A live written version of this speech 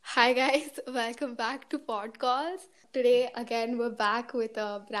Hi guys, welcome back to Podcalls. Today again we're back with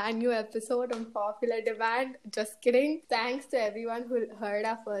a brand new episode on Popular Demand. Just kidding. Thanks to everyone who heard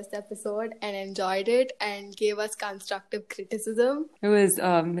our first episode and enjoyed it and gave us constructive criticism. It was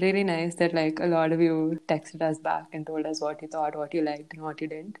really nice that a lot of you texted us back and told us what you thought, what you liked, and what you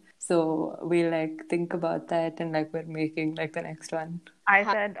didn't. So we think about that and we're making the next one. I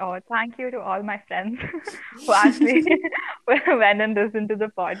said, thank you to all my friends who actually went and listened to the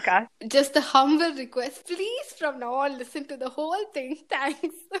podcast. Just a humble request, please from now on listen to the whole thing.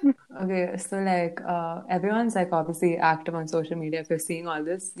 Thanks. Okay, so everyone's obviously active on social media. If you're seeing all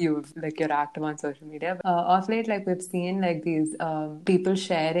this, you're active on social media. Of late, we've seen these people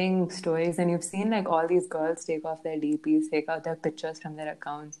sharing stories, and you've seen all these girls take off their DPs, take out their pictures from their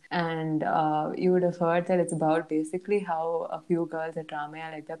accounts, and you would have heard that it's about basically how a few girls at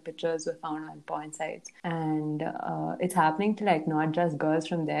Ramaya, their pictures were found on porn sites, and it's happening to not just girls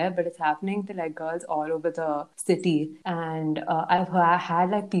from there, but it's happening to girls all over the city. And I've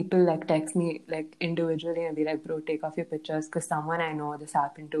had people text me individually and be bro, take off your pictures because someone I know this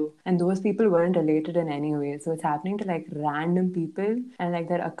happened to, and those people weren't related in any way. So it's happening to random people, and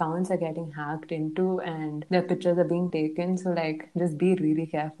their accounts are getting hacked into and their pictures are being taken. So just be really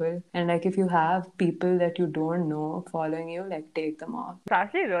careful, and if you have people that you don't know following you, take them off. It's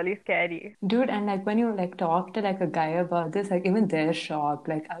actually really scary, dude. And when you talk to a guy about this, even they're shocked.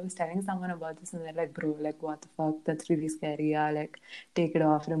 I was telling someone about this and they're bro, what the fuck, that's really scary. Yeah, take it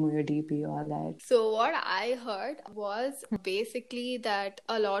off, remove your DP, all that. So what I heard was basically that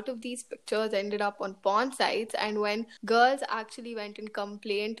a lot of these pictures ended up on porn sites, and when girls actually went and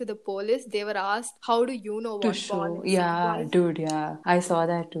complained to the police, they were asked, how do you know what porn is? Yeah, dude, yeah. I saw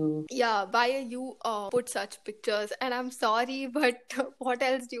that too. Yeah, why you put such pictures? And I'm sorry, but what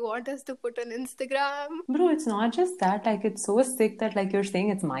else do you want us to put on Instagram? Bro, it's not just that. It's so sick that you're saying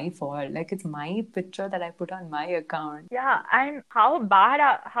it's my fault. It's my picture that I put on my account. Yeah, and how bad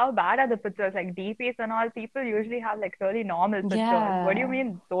are the pictures? DPs and all, people usually have really normal pictures. Yeah. What do you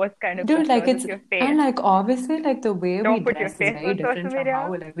mean those kind of dude, pictures? It's your face? And the way the way Don't we put your dress is face very on different social from media.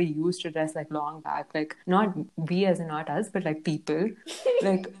 how we used to dress long back. Not we as in not us, but people.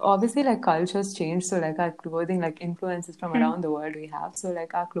 Obviously cultures change, so our clothing influences from around the world we have. So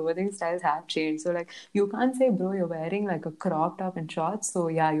our clothing styles have changed. So you can't say, bro, you're wearing a crop top and shorts, so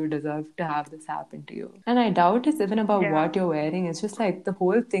yeah, you deserve to have this happen to you. And I doubt it's even about what you're wearing. It's just the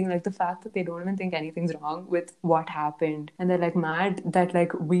whole thing, the fact that they don't even think anything's wrong with what happened, and they're mad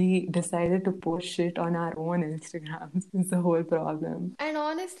that we decided to post shit on our own Instagrams. Is the whole problem. And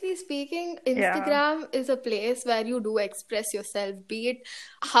honestly speaking, Instagram is a place where you do express yourself, be it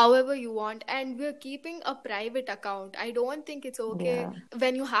however you want, and we're keeping a private account. I don't think it's okay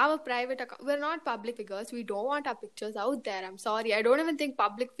when you have a private account. We're not public figures. We don't want our pictures out there. I'm sorry. I don't even think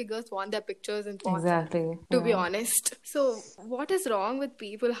public figures want their pictures in porn. Exactly. To be honest. So what is wrong with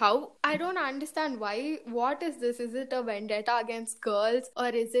people? How? I don't understand why. What is this? Is it a vendetta against girls, or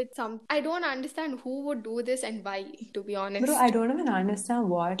is it I don't understand who would do this and why, to be honest. Bro, I don't even understand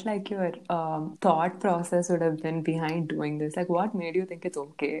what your thought process would have been behind doing this. What made you think it's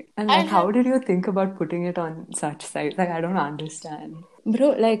okay? And how did you think about putting it on such sites? I don't understand.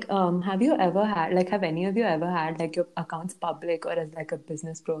 Bro, have you ever had, have any of you ever had, your accounts public or as, a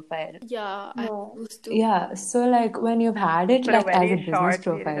business profile? Yeah, I used to. Yeah, so, when you've had it, as a business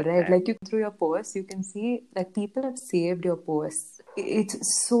profile, right? You through your posts, you can see, people have saved your posts.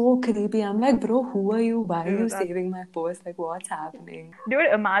 It's so creepy. I'm bro, who are you? Why are you saving my posts? What's happening?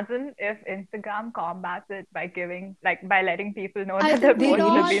 Dude, imagine if Instagram combats it by giving, by letting people know that their posts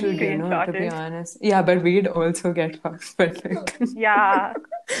have been screenshotted. To be honest. Yeah, but we'd also get fucked. But yeah.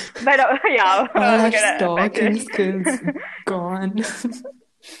 But yeah. Our stalking skills gone.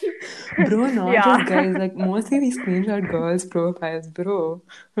 Bro, not just guys. Mostly we screenshot girls' profiles, bro.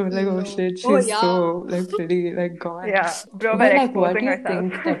 We're oh shit, she's so pretty, gone. Yeah, bro, but what do you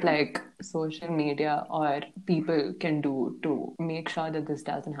think that social media or people can do to make sure that this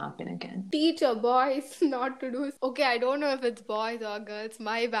doesn't happen again? Teach your boys not to do. Okay, I don't know if it's boys or girls.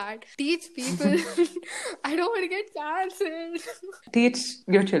 My bad. Teach people. I don't want to get cancelled. Teach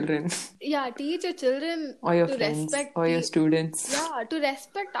your children. Yeah, teach your children or your to friends respect or your students. Yeah, to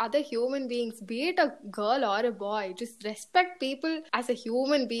respect other human beings, be it a girl or a boy. Just respect people as a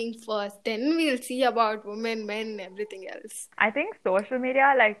human being first. Then we'll see about women, men, everything else. I think social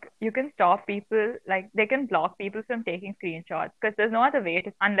media, you can can stop people, like they can block people from taking screenshots, because there's no other way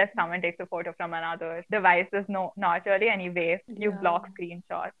to, unless someone takes a photo from another device. There's not really any way you block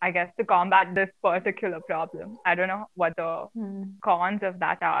screenshots, I guess, to combat this particular problem. I don't know what the cons of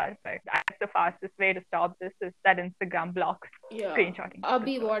that are, but that's the fastest way to stop this, is that Instagram blocks screenshotting.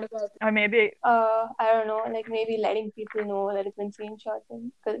 Abhi, what about or maybe I don't know, like maybe letting people know that it's been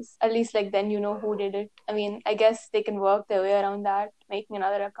screenshotting, because at least like then you know who did it. I mean, I guess they can work their way around that, making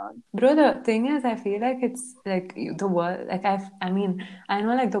another account. Bro, the thing is, I feel like it's like the worst. Like I mean, I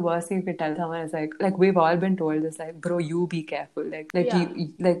know like the worst thing you could tell someone is like we've all been told this, like, bro, you be careful. Like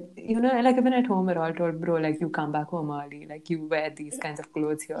you know, like even at home we're all told, bro, like you come back home early, like you wear these kinds of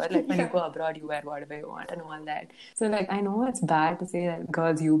clothes here. Like when you go abroad, you wear whatever you want and all that. So like I know it's bad to say that,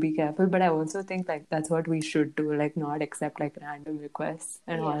 girls, you be careful, but I also think like that's what we should do, like not accept like random requests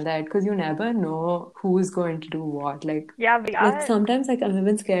and all that, because you never know who's going to do what. Like like sometimes like I'm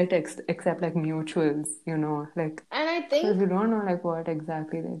even scared to accept like mutuals, you know, like, and I think because you don't know like what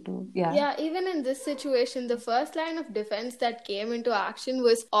exactly they do. Yeah, even in this situation, the first line of defense that came into action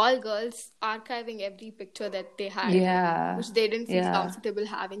was all girls archiving every picture that they had, which they didn't feel comfortable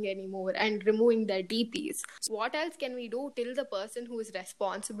having anymore, and removing their DPs. What else can we do till the person who is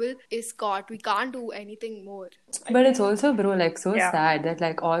responsible is caught? We can't do anything more. But it's also, bro, like so sad that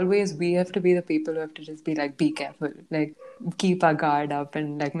like always we have to be the people who have to just be like, be careful, like keep our guard up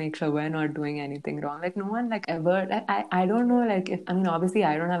and like make sure we're not doing anything wrong. Like no one like ever, like, I don't know, like if, I mean obviously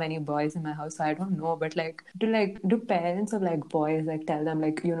I don't have any boys in my house, so I don't know, but like do parents of like boys like tell them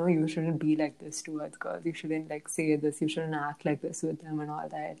like, you know, you shouldn't be like this towards girls, you shouldn't like say this, you shouldn't act like this with them and all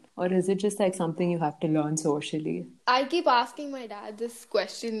that? Or is it just like something you have to learn socially? I keep asking my dad this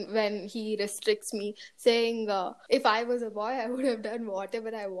question when he restricts me, saying if I was a boy I would have done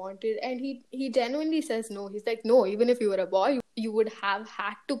whatever I wanted, and he genuinely says no. He's like, no, even if you were a boy, you would have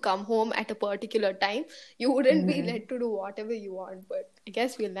had to come home at a particular time. You wouldn't be let to do whatever you want. But I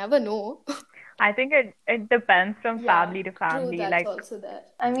guess we'll never know. I think it depends from family to family. True, that's like also there.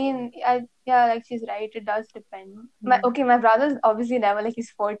 I mean, like she's right, it does depend. My brother's obviously never, like, he's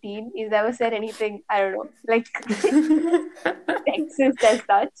 14, he's never said anything, I don't know, like sexist as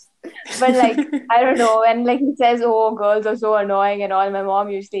such. But like, I don't know, and like he says, oh, girls are so annoying and all, my mom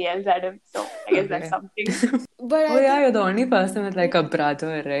usually yells at him, so I guess that's something. But you're the only person with like a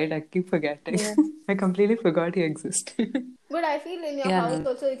brother, right? I keep forgetting. I completely forgot he existed. But I feel in your house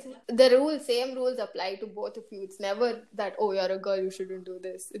also, it's the same rules apply to both of you. It's never that, oh, you're a girl, you shouldn't do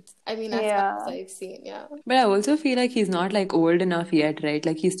this. It's, I mean, as far as I've seen, But I also feel like he's not like old enough yet, right?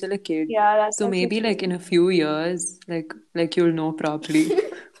 Like he's still a kid. Yeah, that's so maybe true. Like in a few years, like you'll know properly.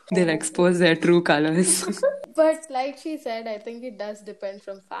 They'll expose their true colors. But like she said, I think it does depend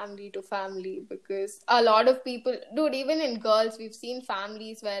from family to family, because a lot of people, dude, even in girls, we've seen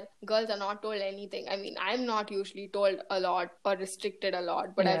families where girls are not told anything. I mean, I'm not usually told a lot or restricted a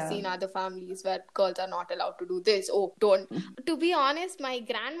lot, but I've seen other families where girls are not allowed to do this. Oh, don't. To be honest, my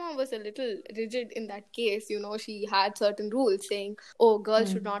grandma was a little rigid in that case. You know, she had certain rules saying, oh,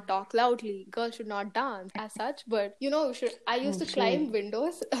 girls should not talk loudly, girls should not dance as such. But, you know, I used to climb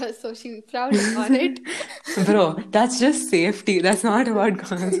windows, so she frowned on it. Bro, that's just safety. That's not about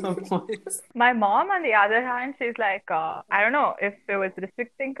girls or boys. My mom, on the other hand, she's like, I don't know if it was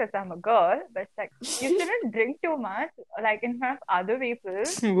restricting because I'm a girl, but it's like, you shouldn't drink too much, like in front of other people.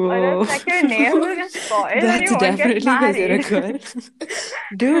 Whoa. Or else, like, your nails will get spoiled and you won't get married. You're a girl.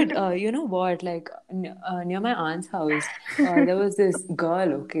 Dude, you know what? Like, near my aunt's house, there was this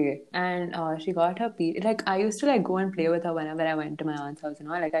girl, okay, and she got her period. Like, I used to like go and play with her whenever I went to my aunt's house, you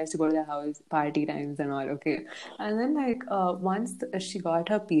know. Like, I used to go to their house, party times and all, okay. And then like once she got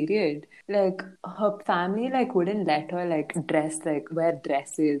her period, like her family like wouldn't let her like wear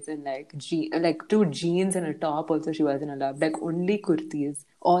dresses and like do jeans and a top also she wasn't allowed, like only kurtis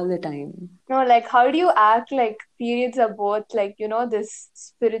all the time. No, like how do you act like periods are both like, you know, this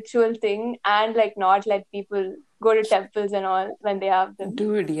spiritual thing, and like not let people go to temples and all when they have them?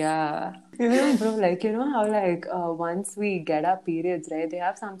 Dude, yeah. You know, bro, like, you know how like once we get our periods, right, they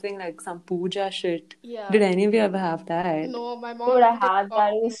have something like some puja shit. Yeah. Did any of you ever have that? No, my mom. Dude, I had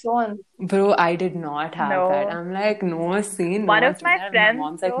that. It was so Bro, I did not have that. I'm like, no scene. One of my friends, my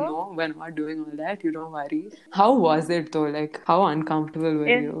mom's like, no, we're not doing all that. You don't worry. How was it though? Like, how uncomfortable were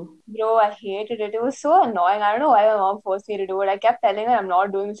you? Bro, I hated it. It was so annoying. I don't know why my mom forced me to do it. I kept telling her I'm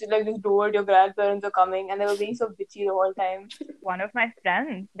not doing it. She's like, just do it. Your grandparents are coming. And they were being so bitchy the whole time. One of my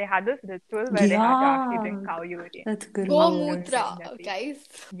friends, they had this ritual where they had to actually drink cow urine. That's gross. Gomutra, guys.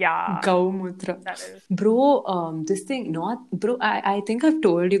 Yeah. Gaumutra. That is. Bro, this thing, bro, I think I've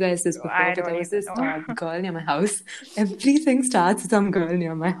told you guys this before, I but there don't was this even know. girl near my house. Everything starts with some girl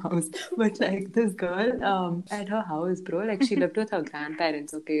near my house. But like this girl at her house, bro, like she lived with her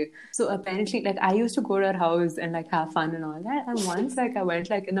grandparents, okay? So apparently, like I used to go to her house and like have fun and all that. And once like I went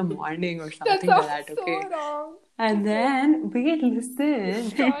like in the morning or That something like sounds that, okay? so wrong. And then, wait,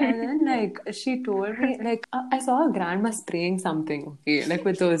 listen. And then, like, she told me, like, I saw a grandma spraying something, okay, like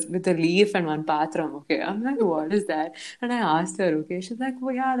with a leaf and one patram, okay. I'm like, what is that? And I asked her, okay. She's like,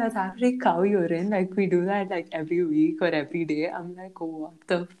 well, yeah, that's actually cow urine. Like, we do that like every week or every day. I'm like, what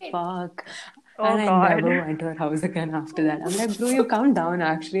the fuck? Oh, and I God. never went to her house again after that. I'm like, bro, you calm down,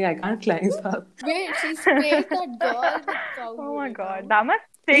 actually. I can't climb up. Wait, she sprayed that girl with cow Oh my urine, God. huh? That must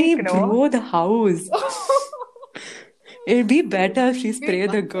Hey, stink, no? bro, the house. It'd be better if she Wait,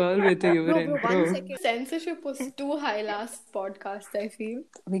 sprayed the girl with the urine, bro, 1 second. Censorship was too high last podcast, I feel.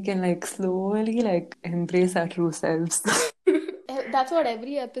 We can like slowly like embrace our true selves. That's what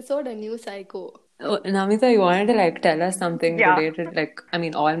every episode, a new psycho. Oh, Namita, you wanted to like tell us something Yeah. related, like I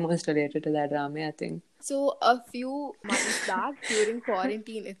mean, almost related to that Ramya thing. So a few months back during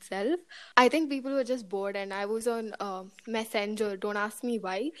quarantine itself, I think people were just bored and I was on Messenger. Don't ask me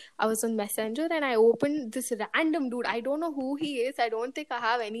why. I was on Messenger and I opened this random dude. I don't know who he is. I don't think I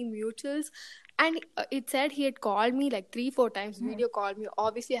have any mutuals. And it said he had called me like 3-4 times, video called me.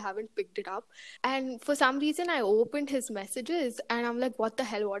 Obviously, I haven't picked it up. And for some reason, I opened his messages and I'm like, what the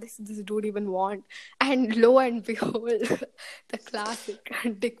hell? What does this dude even want? And lo and behold, the classic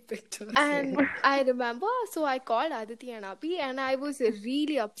dick picture. And I remember, so I called Aditi and Abhi and I was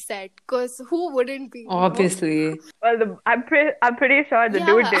really upset because who wouldn't be? You know? Obviously. Well, I'm pretty sure the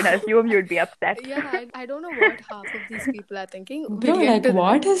dude didn't assume you'd be upset. Yeah, I don't know what half of these people are thinking. Bro, We'll get like to that.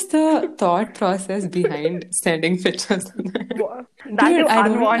 what is the thought process behind sending pictures? That's Dude, I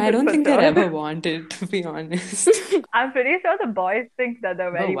unwanted don't think they're picture. ever wanted, to be honest. I'm pretty sure the boys think that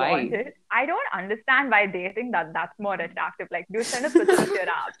they're very why? wanted. I don't understand why they think that that's more attractive. Like, do send a picture of your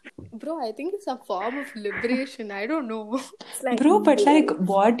abs. Bro, I think it's a form of liberation. I don't know. It's like, Bro, but like,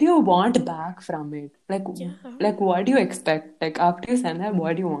 what do you want back from it? Like, what do you expect? Like, after you send that,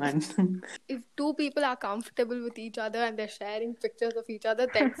 what do you want? if two people are comfortable with each other and they're sharing pictures of each other,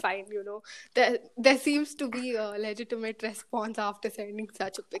 then fine, you know. There seems to be a legitimate response after sending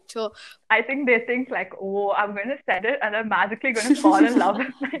such a picture. I think they think like, oh, I'm going to send it and they're magically going to fall in love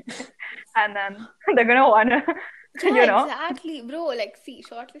with me. And then they're going to want to, Yeah, you know. exactly, bro. Like, see,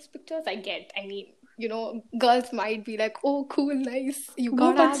 shortlist pictures, I get. I mean, you know, girls might be like, oh, cool, nice. You No,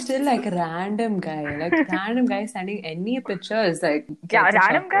 got but abs. still, like, random guy sending any pictures, like, Yeah, gets a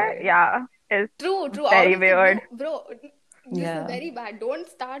random shock, guy, right? yeah, is True. very Obviously, weird. Bro, this Yeah. is very bad. Don't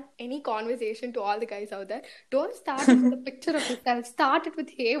start any conversation to all the guys out there. Don't start it with a picture of yourself. Start it with,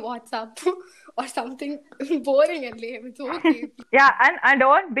 hey, what's up? Or something boring and lame. It's okay. Yeah, and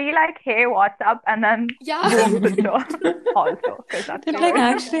don't be like, hey, what's up? And then Yeah. boom, picture also. Because that's But, weird. like,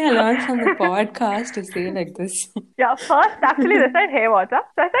 actually, I learned from the podcast to say like this. Yeah, first actually they said, hey, what's up?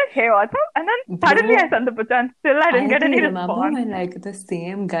 So I said, hey, what's up? And then suddenly I sent the picture and still I didn't get any remember response. when, like, the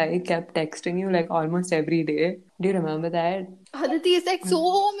same guy kept texting you, like, almost every day? Do you remember that? Aditi is like,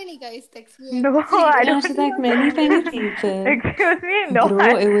 so many guys text me. No, I Yeah, don't. she's like, many people. Excuse me, no.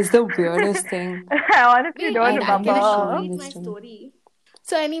 Bro, it was the weirdest thing. I honestly Wait, don't I can remember. actually read my Wisdom. story.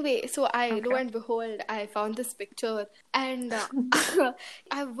 So anyway, lo and behold, I found this picture and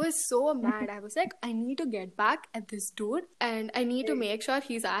I was so mad. I was like, I need to get back at this dude and I need to make sure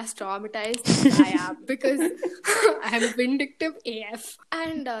he's as traumatized as I am because I'm vindictive AF.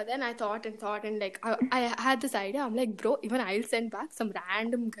 And then I thought and like I had this idea. I'm like, bro, even I'll send back some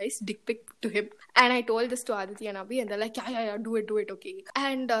random guy's dick pic to him. And I told this to Aditi and Abhi and they're like, yeah, do it, okay.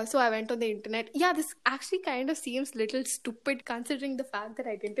 And so I went on the internet. Yeah, this actually kind of seems little stupid considering the fact that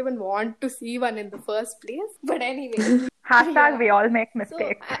I didn't even want to see one in the first place. But anyway. Hashtag we all make So,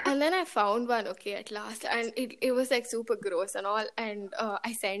 mistakes. and then I found one, okay, at last. And it was like super gross and all. And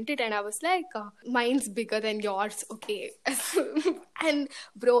I sent it and I was like, mine's bigger than yours, okay. And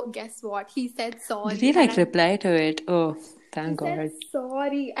bro, guess what? He said sorry. Did he, like, and I- reply to it? Oh, thank he God. said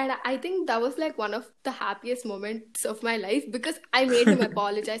sorry, and I think that was like one of the happiest moments of my life because I made him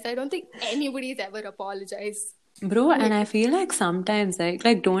apologize. I don't think anybody's ever apologized. Bro, and I feel like sometimes,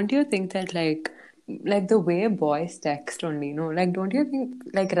 like, don't you think that, like, like the way boys text only, like don't you think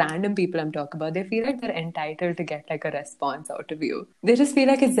like random people I'm talking about, they feel like they're entitled to get like a response out of you. They just feel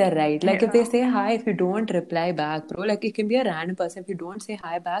like it's their right. Like if they say hi, if you don't reply back, bro, like it can be a random person. If you don't say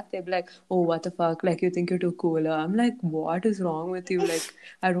hi back, they'll be like, oh, what the fuck? Like you think you're too cooler. I'm like, what is wrong with you? Like,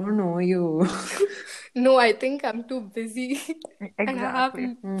 I don't know you. No, I think I'm too busy and I have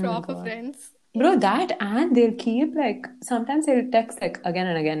Exactly. proper God. friends. Bro, that and they'll keep like sometimes they'll text like again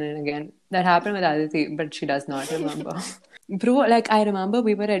and again and again. That happened with Aditi, but she does not remember. Bro, like I remember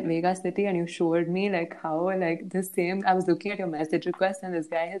we were at Vegas City and you showed me like how like the same. I was looking at your message request and this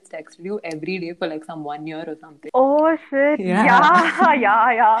guy has texted you every day for like some 1 year or something. Oh shit! Yeah.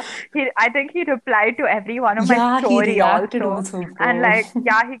 Yeah. I think he replied to every one of my Yeah, he story reacted also, also, and bro. like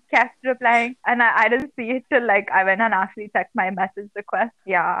he kept replying, and I didn't see it till like I went and actually checked my message request.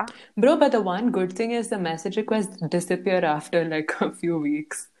 Yeah. Bro, but the one good thing is the message requests disappear after like a few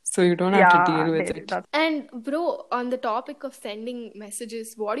weeks. So you don't have to deal with it. And bro, on the topic of sending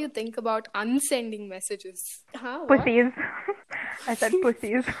messages, what do you think about unsending messages? Huh? What? Pussies. I said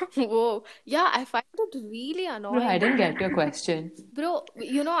pussies. Whoa. Yeah, I find it really annoying. Bro, I didn't get your question. Bro,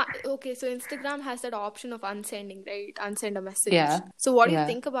 okay, so Instagram has that option of unsending, right? Unsend a message. Yeah. So what do you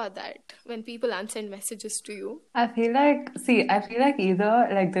think about that when people unsend messages to you? I feel like either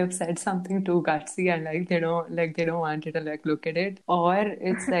like they've said something too gutsy and like they don't want you to like look at it, or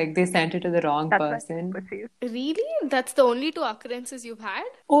it's like they sent it to the wrong person. Really? That's the only two occurrences you've had?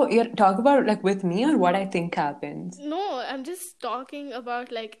 Oh, you're talking about like with me or what I think happens? No, I'm just talking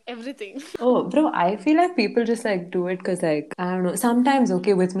about like everything. Oh, bro, I feel like people just like do it because like I don't know. Sometimes,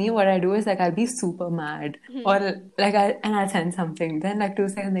 okay, with me, what I do is like I'll be super mad or like I'll send something. Then like 2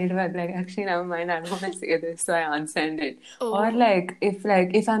 seconds later, I'll be like, actually, never mind. I don't want to say this, so I unsend it. Or like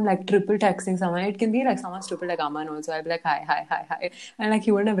if I'm like triple texting someone, it can be like someone stupid like Aman also. I'll be like hi, and like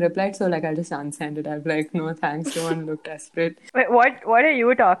he wouldn't have replied, so like I'll just unsend it. I'll be like, no thanks, don't want to look desperate. Wait, what are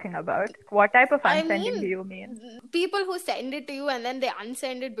you talking about? What type of unsending do you mean? People who send it to you and then they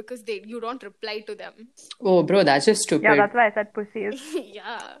unsend it because you don't reply to them. Oh, bro, that's just stupid. Yeah, that's why I said pussies.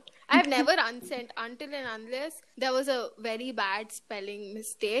 Yeah. I've never unsent until and unless there was a very bad spelling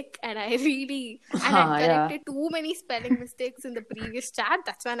mistake and I had corrected too many spelling mistakes in the previous chat.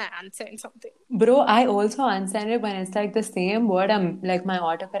 That's when I unsent something. Bro, I also unsend it when it's like the same word. I'm like my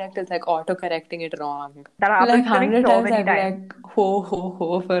autocorrect is like autocorrecting it wrong. That happens like 100 so times. I'm like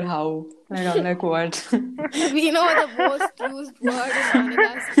ho for how. Like I'm like what? We know the most used word in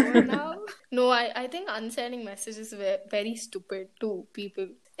Anaga's phone now. No, I think unsending messages were very stupid to people.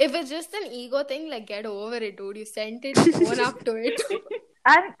 If it's just an ego thing, like get over it, dude. You sent it, own up to it.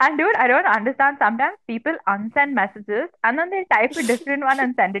 And dude, I don't understand. Sometimes people unsend messages and then they type a different one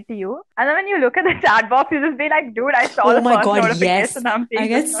and send it to you. And then when you look at the chat box, you just be like, dude, I saw the first notification. Yes. I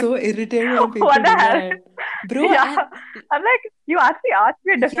get so irritated when people what the do hell? that. Bro, I'm like, you actually asked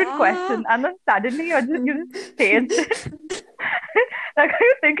me a different question and then suddenly you just changed it. Like, are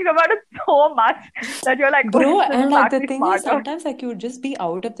you thinking about it so much that you're like, bro, and like the thing is, sometimes like you would just be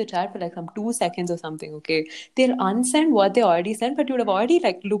out of the chat for like some 2 seconds or something, okay? They'll unsend what they already sent, but you would have already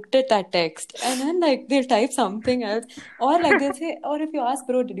like looked at that text and then like they'll type something else. Or like they'll say, or if you ask,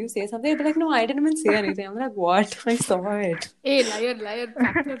 bro, did you say something? They'll be like, no, I didn't even say anything. I'm like, what? I saw it. Hey, liar,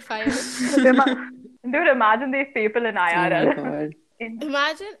 factor fire. Dude, imagine these people in IRL. Oh my God.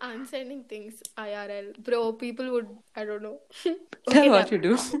 Imagine unsending things IRL. Bro, people would, I don't know. Tell what you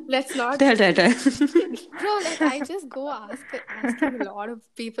do. Let's not. Tell. Bro, like I just go asking a lot of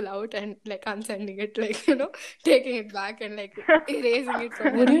people out and like unsending it, like, taking it back and like erasing it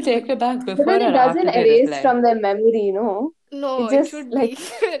from Would you take it back before but it doesn't erase from their memory, No, it should like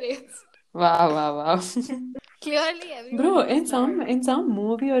be erased. Wow. Clearly, everyone. Bro, in some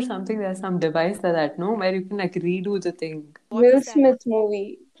movie or something, there's some device like that, where you can like redo the thing. Will Smith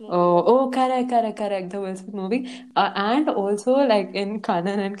movie. Oh, correct. The Will Smith movie. And also like in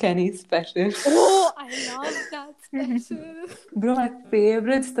Kanan and Kenny's special. Oh, I love that special. Bro, my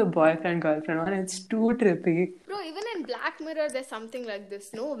favorite's the boyfriend-girlfriend one. It's too trippy. Bro, even in Black Mirror, there's something like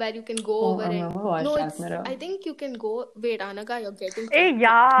this, no? Where you can go over it. Black Mirror. I think you can go... Wait, Anaga, you're getting... Hey,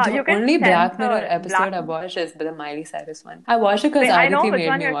 yeah. The only Black Mirror episode I watched is the Miley Cyrus one. I watched it because Aditi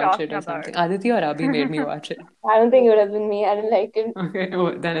made me watch it or something. Aditi or Abhi made me watch it. I don't think it would have been me. I didn't like it. Okay,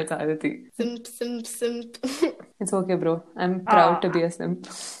 then it's Aditi. Simp. It's okay, bro. I'm proud to be a simp.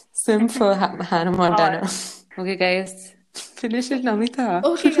 Simp for Hannah Montana. Okay, guys. Finish it, Namita.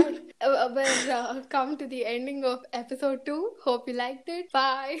 Okay, guys. We'll come to the ending of episode 2. Hope you liked it.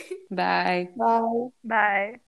 Bye. Bye. Bye. Bye.